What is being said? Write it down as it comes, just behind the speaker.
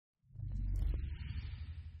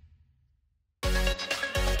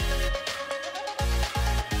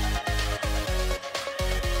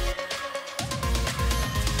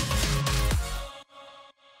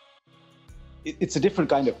It's a different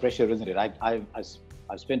kind of pressure, isn't it? I've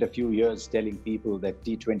spent a few years telling people that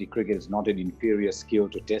T20 cricket is not an inferior skill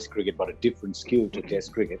to Test cricket, but a different skill to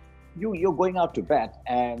Test cricket. You're going out to bat,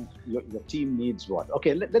 and your team needs what?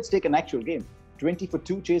 Okay, let's take an actual game. 20 for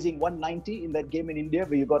 2 chasing 190 in that game in India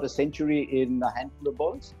where you got a century in a handful of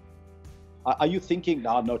balls. Are you thinking,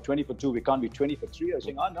 no, 20 for 2, we can't be 20 for 3? Or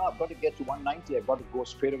saying, no, I've got to get to 190, I've got to go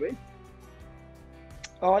straight away?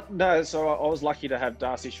 Oh, no, so I was lucky to have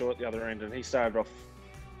Darcy Shaw at the other end, and he started off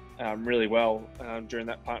really well during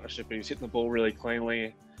that partnership. He was hitting the ball really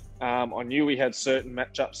cleanly. I knew we had certain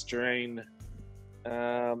matchups during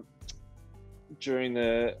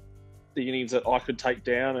the innings that I could take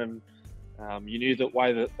down, and you knew the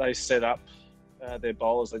way that they set up their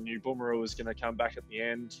bowlers. They knew Bumrah was going to come back at the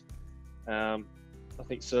end. I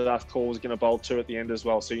think Siddharth Kaur was going to bowl 2 at the end as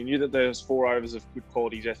well. So you knew that there was 4 overs of good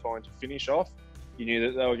quality death bowling to finish off. You knew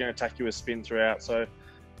that they were going to attack you with spin throughout. So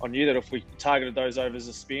I knew that if we targeted those overs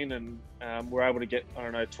of spin and were able to get,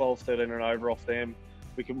 12, 13 and over off them,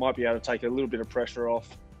 might be able to take a little bit of pressure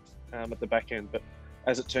off at the back end. But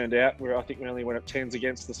as it turned out, I think we only went at 10s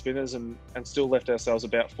against the spinners and still left ourselves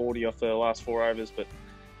about 40 off the last 4 overs. But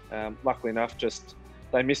luckily enough,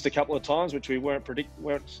 they missed a couple of times, which we weren't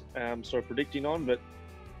sort of predicting on, but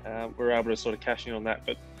we were able to sort of cash in on that.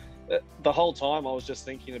 But the whole time I was just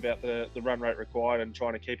thinking about the run rate required and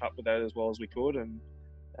trying to keep up with that as well as we could, and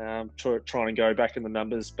trying to go back in the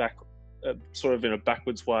numbers sort of in a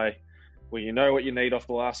backwards way, where you know what you need off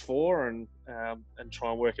the last 4 and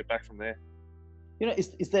try and work it back from there.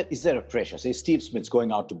 Is there a pressure? Say Steve Smith's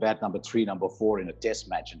going out to bat number 3, number 4 in a test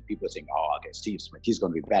match, and people are saying, okay, Steve Smith, he's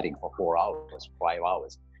going to be batting for 4 hours, 5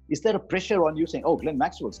 hours. Is there a pressure on you saying, Glenn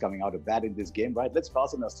Maxwell's coming out to bat in this game, right? Let's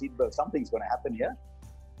fasten our seatbelt. Something's going to happen here.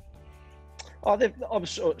 I'm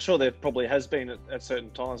sure there probably has been at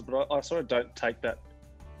certain times, but I sort of don't take that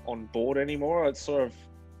on board anymore. I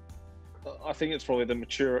think it's probably the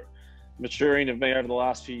maturing of me over the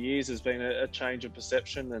last few years has been a change of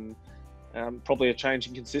perception, and probably a change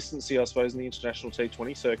in consistency, I suppose, in the international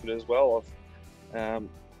T20 circuit as well.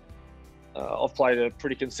 I've played a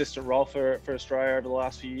pretty consistent role for Australia over the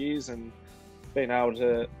last few years, and been able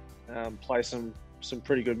to play some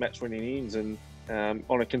pretty good match-winning innings and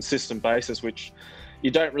on a consistent basis, which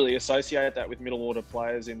you don't really associate that with middle order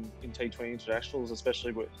players in T20 internationals,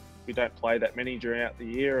 especially we don't play that many throughout the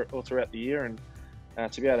year, and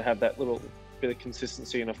to be able to have that little bit of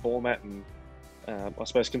consistency in a format and I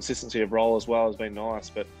suppose consistency of role as well has been nice.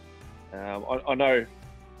 But I know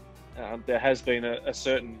there has been a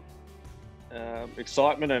certain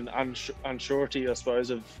excitement and unsurety, I suppose,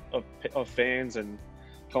 of fans and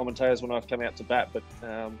commentators when I've come out to bat. But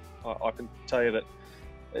I can tell you that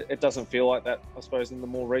it doesn't feel like that, I suppose, in the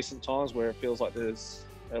more recent times, where it feels like there's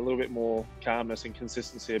a little bit more calmness and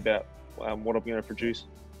consistency about what I'm going to produce.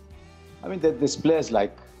 I mean, there's players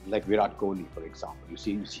like Virat Kohli, for example. You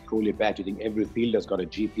see Kohli bat, you think every fielder's got a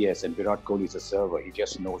GPS, and Virat Kohli's a server. He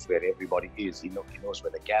just knows where everybody is. He knows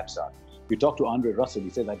where the gaps are. You talk to Andre Russell,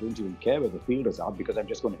 he says, I don't even care where the fielders are because I'm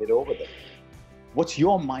just going to hit over them. What's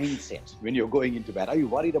your mindset when you're going into bat? Are you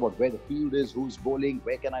worried about where the field is, who's bowling,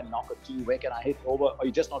 where can I knock a two, where can I hit over? Or are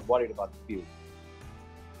you just not worried about the field?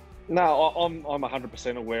 No, I'm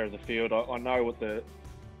 100% aware of the field. I know what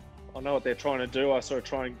they're trying to do. I sort of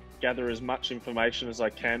try and gather as much information as I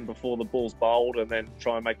can before the ball's bowled, and then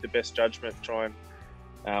try and make the best judgment, try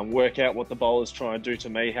and work out what the bowler's trying to do to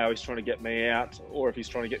me, how he's trying to get me out, or if he's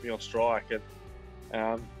trying to get me off strike.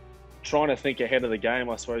 And trying to think ahead of the game,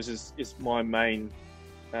 I suppose, is my main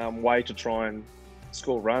way to try and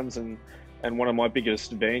score runs. And one of my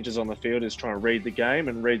biggest advantages on the field is trying to read the game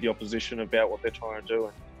and read the opposition about what they're trying to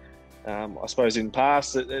do. And I suppose in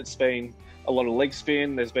past, it's been a lot of leg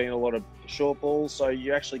spin, there's been a lot of short balls, so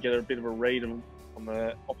you actually get a bit of a read on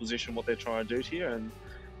the opposition, what they're trying to do to you. And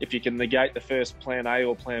if you can negate the first plan A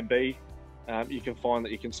or plan B, you can find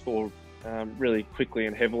that you can score really quickly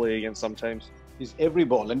and heavily against some teams. Is every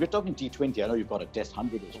ball, and we're talking T20, I know you've got a Test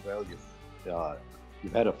 100 as well,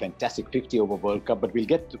 you've had a fantastic 50 over World Cup, but we'll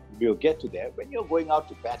get to there. When you're going out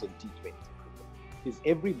to bat in T20, is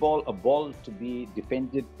every ball a ball to be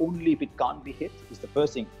defended only if it can't be hit? Is the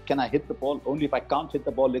first thing, can I hit the ball? Only if I can't hit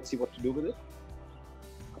the ball, let's see what to do with it?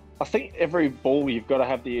 I think every ball you've got to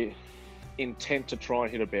have the intent to try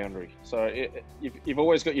and hit a boundary. So you've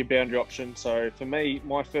always got your boundary option. So for me,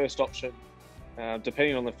 my first option,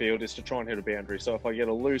 depending on the field, is to try and hit a boundary. So if I get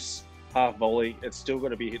a loose half volley, it's still got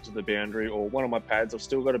to be hit to the boundary, or one of my pads, I've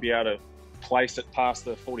still got to be able to place it past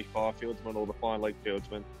the 45 fieldsman or the fine leg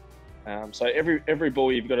fieldsman. So every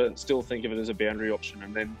ball you've got to still think of it as a boundary option,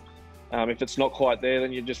 and then if it's not quite there,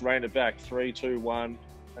 then you just rein it back, 3, 2, 1,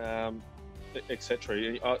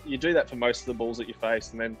 etc. You do that for most of the balls that you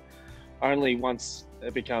face, and then only once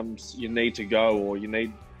it becomes you need to go or you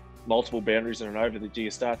need multiple boundaries in an over do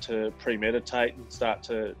you start to premeditate and start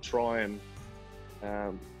to try and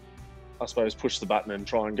I suppose push the button and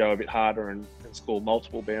try and go a bit harder and score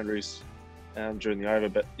multiple boundaries during the over.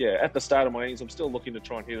 But yeah, at the start of my innings, I'm still looking to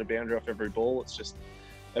try and hit a boundary off every ball. It's just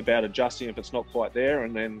about adjusting if it's not quite there,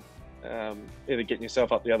 and then either getting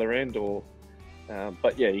yourself up the other end or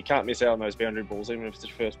but yeah, you can't miss out on those boundary balls even if it's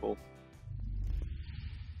your first ball.